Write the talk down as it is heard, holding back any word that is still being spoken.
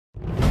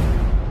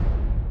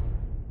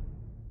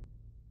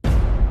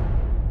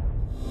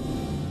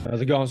How's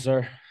it going,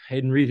 sir?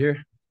 Hayden Reed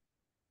here.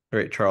 All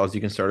right, Charles,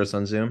 you can start us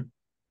on Zoom.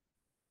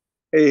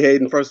 Hey,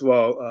 Hayden. First of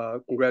all,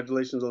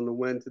 congratulations on the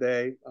win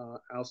today.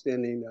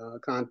 Outstanding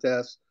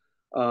contest.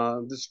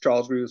 This is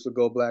Charles Reeves with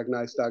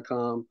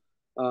GoBlackKnights.com.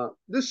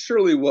 This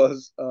surely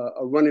was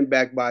a running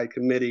back by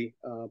committee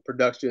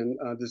production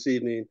this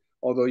evening,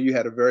 although you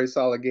had a very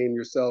solid game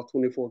yourself,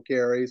 24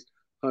 carries,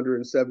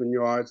 107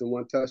 yards, and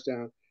one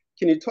touchdown.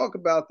 Can you talk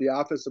about the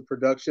offensive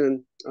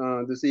production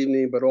this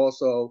evening, but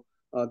also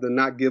the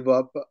not give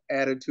up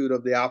attitude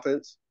of the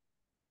offense?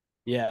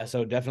 Yeah,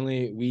 so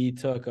definitely we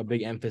took a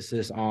big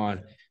emphasis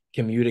on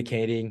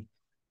communicating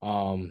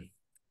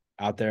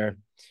out there.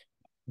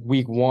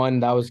 Week one,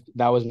 that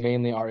was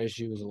mainly our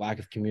issue, was a lack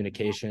of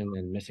communication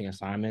and missing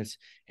assignments.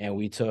 And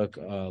we took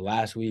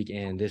last week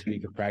and this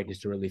week of practice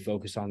to really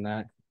focus on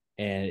that.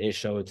 And it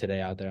showed today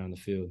out there on the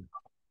field.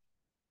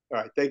 All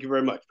right. Thank you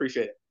very much.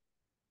 Appreciate it.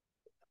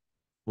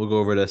 We'll go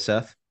over to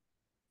Seth.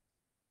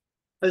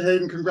 Hey,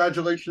 Hayden,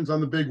 congratulations on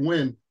the big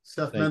win.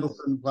 Seth Thank you.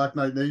 Mendelson, Black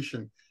Knight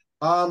Nation.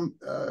 A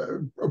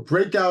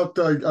breakout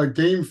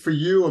game for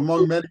you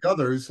among many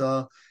others,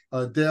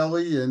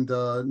 Daly and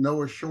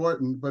Noah Short,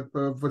 but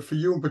for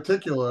you in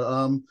particular,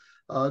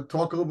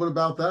 talk a little bit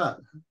about that.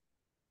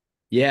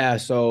 Yeah,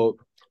 so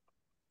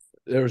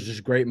there was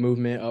just great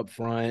movement up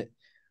front.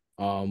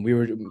 We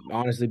were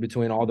honestly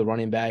between all the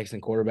running backs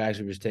and quarterbacks,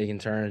 we were just taking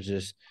turns,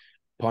 just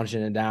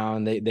punching it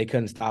down. They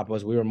couldn't stop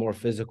us. We were more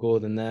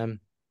physical than them.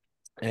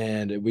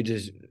 And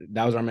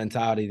that was our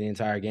mentality the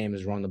entire game,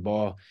 is run the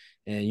ball.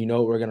 And you know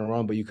what we're going to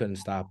run, but you couldn't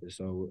stop it.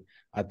 So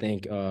I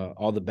think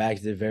all the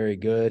backs did very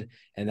good.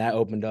 And that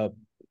opened up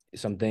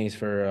some things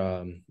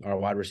for our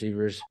wide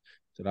receivers.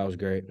 So that was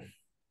great.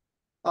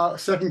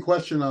 Second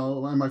question,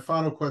 and my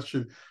final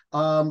question.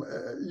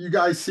 You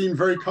guys seem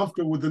very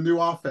comfortable with the new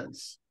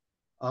offense.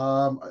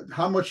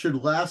 How much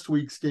should last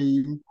week's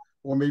game,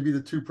 or maybe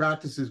the two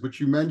practices which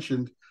you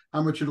mentioned,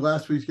 how much should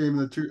last week's game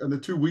and the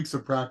 2 weeks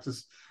of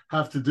practice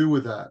have to do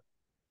with that?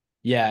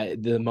 Yeah,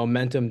 the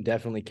momentum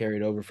definitely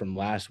carried over from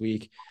last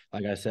week.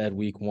 Like I said,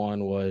 week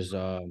one was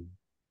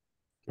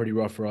pretty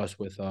rough for us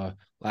with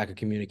lack of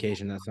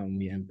communication. That's something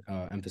we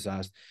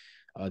emphasized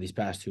these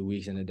past 2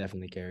 weeks, and it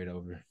definitely carried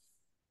over.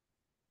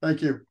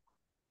 Thank you.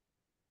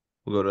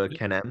 We'll go to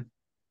Ken M.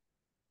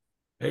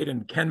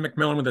 Hayden, Ken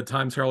McMillan with the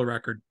Times Herald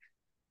Record.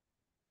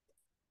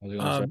 How's it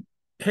going,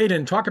 sir?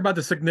 Hayden, talk about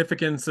the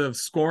significance of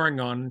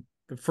scoring on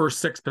the first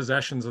 6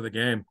 possessions of the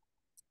game.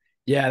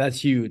 Yeah, that's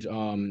huge.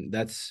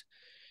 That's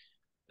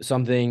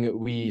something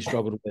we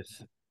struggled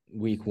with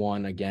week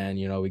one. Again,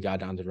 we got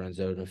down to the red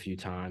zone a few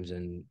times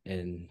and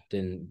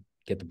didn't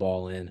get the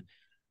ball in.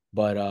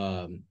 But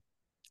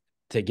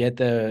to get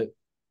the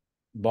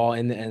ball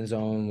in the end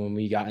zone when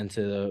we got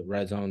into the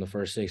red zone the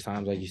first 6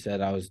 times, like you said,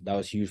 that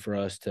was huge for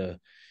us to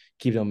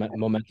keep the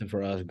momentum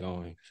for us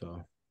going.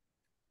 So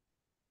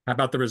how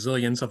about the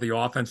resilience of the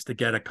offense to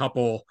get a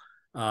couple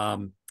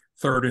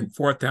third and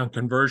fourth down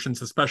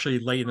conversions, especially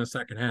late in the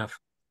second half?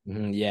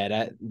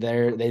 Yeah,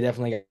 they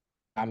definitely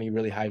got me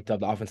really hyped up.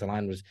 The offensive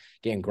line was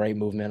getting great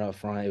movement up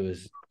front. It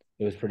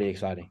was pretty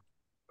exciting.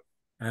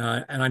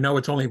 And I know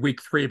it's only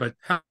week 3, but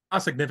how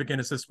significant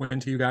is this win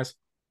to you guys?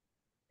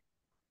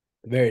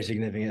 Very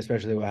significant,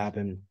 especially what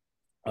happened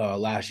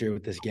last year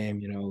with this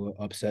game,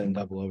 upset in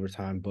double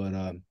overtime.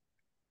 But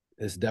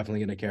it's definitely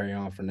going to carry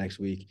on for next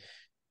week.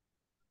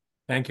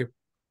 Thank you.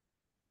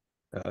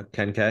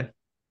 Ken K.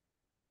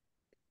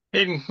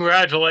 Hayden,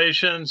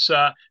 congratulations.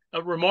 A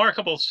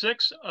remarkable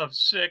 6 of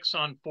 6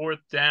 on fourth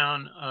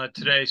down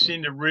today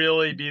seemed to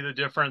really be the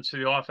difference to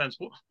the offense.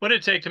 What did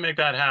it take to make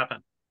that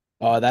happen?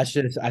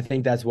 I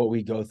think that's what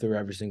we go through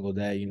every single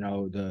day.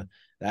 The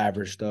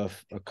average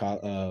stuff a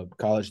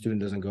college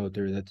student doesn't go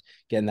through. That's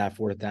getting that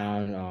fourth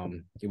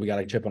down. We got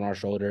a chip on our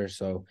shoulder.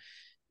 So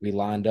we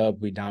lined up,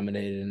 we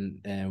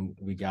dominated, and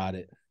we got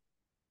it.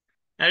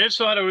 I just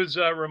thought it was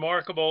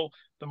remarkable.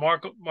 The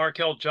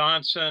Markel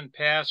Johnson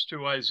pass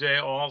to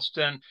Isaiah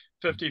Alston,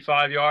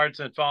 55 yards,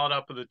 and followed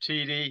up with a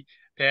TD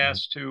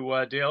pass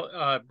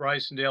to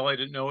Bryson Daly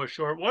to Noah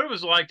Short. What it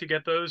was like to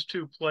get those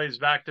 2 plays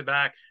back to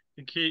back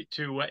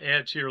to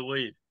add to your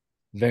lead?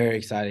 Very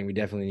exciting. We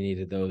definitely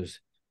needed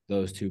those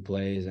 2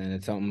 plays, and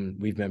it's something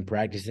we've been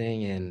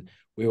practicing, and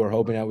we were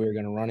hoping that we were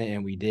going to run it,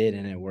 and we did,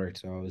 and it worked.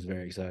 So it was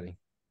very exciting.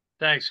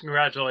 Thanks.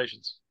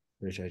 Congratulations.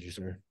 Appreciate you,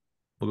 sir.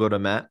 We'll go to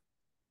Matt.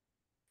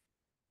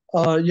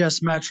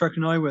 Yes, Matt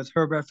Treccanoy with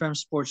Herb FM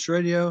Sports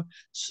Radio.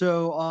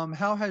 So,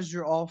 how has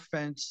your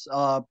offense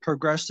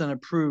progressed and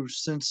improved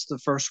since the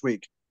first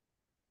week?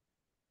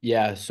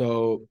 Yeah,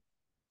 so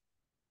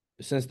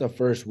since the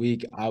first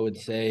week, I would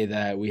say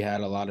that we had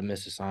a lot of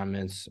missed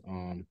assignments.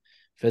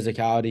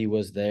 Physicality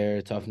was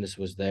there, toughness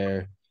was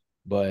there,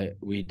 but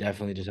we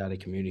definitely just had to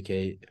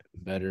communicate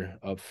better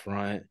up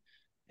front.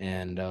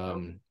 And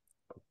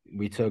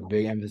we took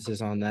big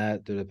emphasis on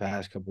that through the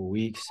past couple of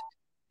weeks.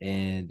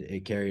 And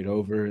it carried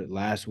over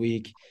last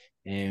week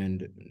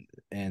and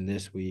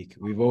this week.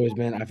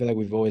 I feel like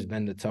we've always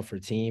been the tougher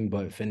team,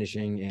 but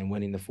finishing and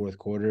winning the fourth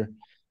quarter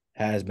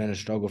has been a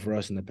struggle for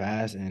us in the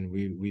past, and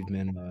we've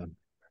been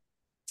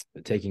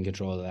taking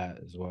control of that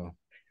as well.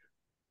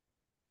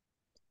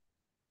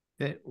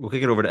 Okay, we'll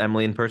kick it over to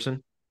Emily in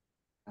person.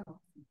 Oh.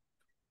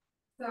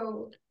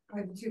 So I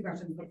have two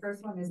questions. The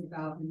first one is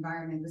about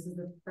environment. This is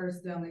the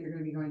first dome that you're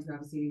going to be going to,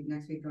 obviously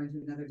next week going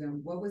to another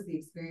dome. What was the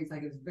experience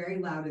like? It was very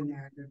loud in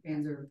there. The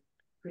fans are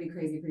pretty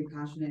crazy, pretty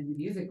passionate, and the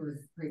music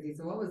was crazy.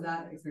 So what was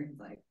that experience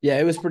like? Yeah,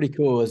 it was pretty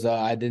cool. It was,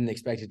 I didn't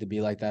expect it to be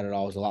like that at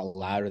all. It was a lot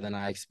louder than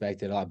I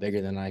expected, a lot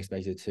bigger than I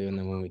expected to. And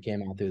then when we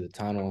came out through the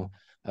tunnel,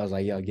 I was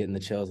like, yo, getting the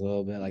chills a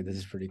little bit. Like, this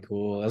is pretty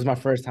cool. It was my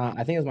first time.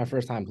 I think it was my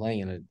first time playing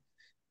in a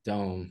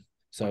dome.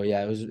 So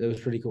yeah, it was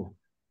pretty cool.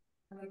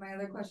 And then my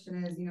other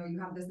question is, you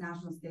have this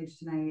national stage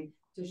tonight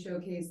to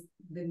showcase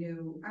the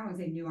new, I don't want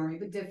to say new Army,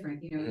 but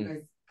different. You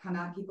guys come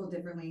at people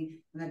differently,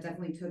 and that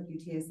definitely took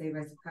UTSA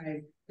by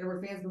surprise. There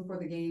were fans before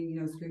the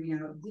game, screaming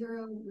out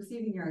 0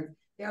 receiving yards.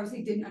 They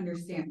obviously didn't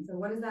understand. So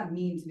what does that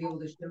mean to be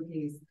able to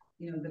showcase,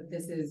 that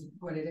this is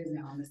what it is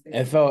now on this stage?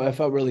 It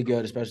felt really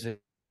good, especially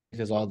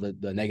because all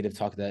the negative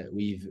talk that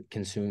we've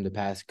consumed the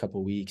past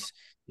couple of weeks,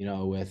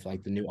 with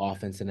like the new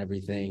offense and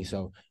everything.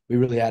 So we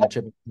really had a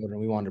trip and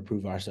we wanted to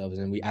prove ourselves,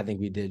 and I think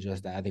we did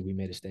just that. I think we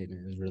made a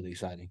statement. It was really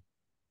exciting.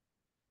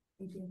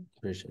 Thank you.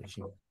 Appreciate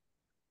you.